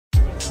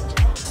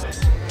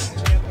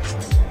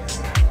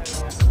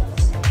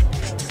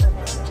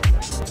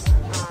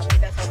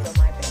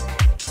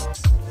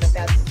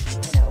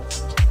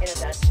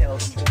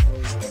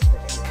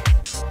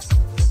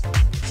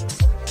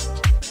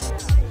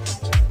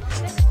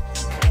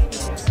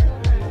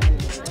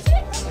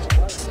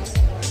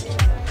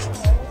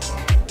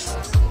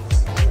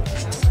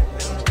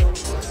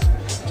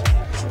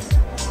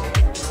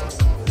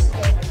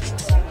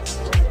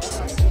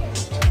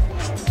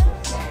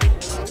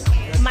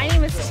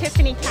is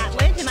Tiffany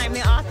Catledge, and I'm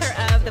the author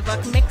of the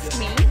book Mixed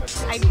Me.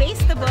 I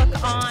based the book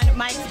on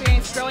my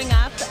experience growing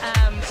up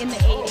in the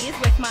 80s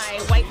with my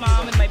white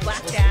mom and my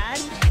black dad.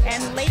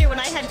 And later when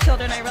I had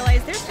children, I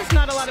realized there's just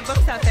not a lot of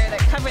books out there that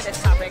cover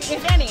this topic.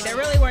 If any, there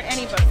really weren't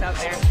any books out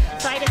there.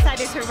 So I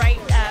decided to write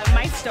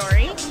my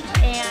story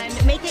and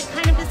make it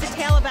kind of just a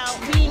tale about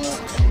being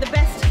the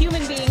best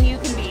human being you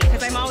can be.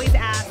 Because I'm always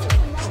asked,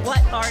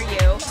 what are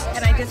you?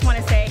 And I just want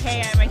to say,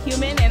 hey, I'm a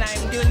human and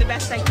I'm doing the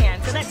best I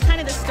can. So that's kind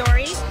of the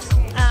story.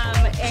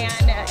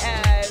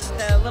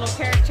 The little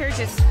character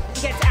just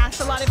gets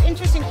asked a lot of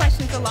interesting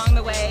questions along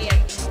the way and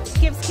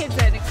gives kids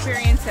an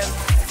experience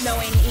of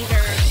knowing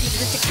either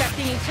just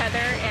accepting each other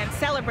and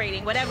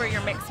celebrating whatever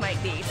your mix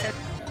might be. So,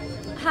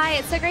 hi,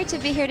 it's so great to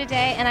be here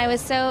today, and I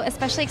was so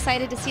especially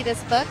excited to see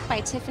this book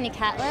by Tiffany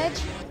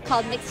Catledge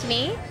called Mixed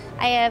Me.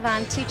 I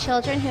have 2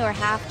 children who are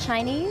half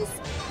Chinese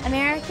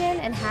American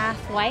and half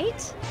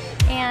white,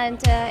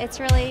 and it's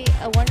really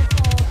a wonderful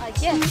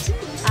gift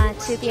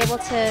to be able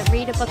to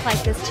read a book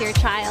like this to your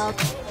child,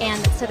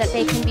 and so that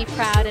they can be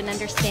proud and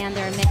understand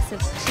they're a mix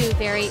of 2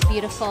 very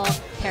beautiful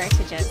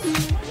heritages.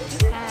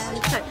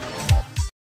 And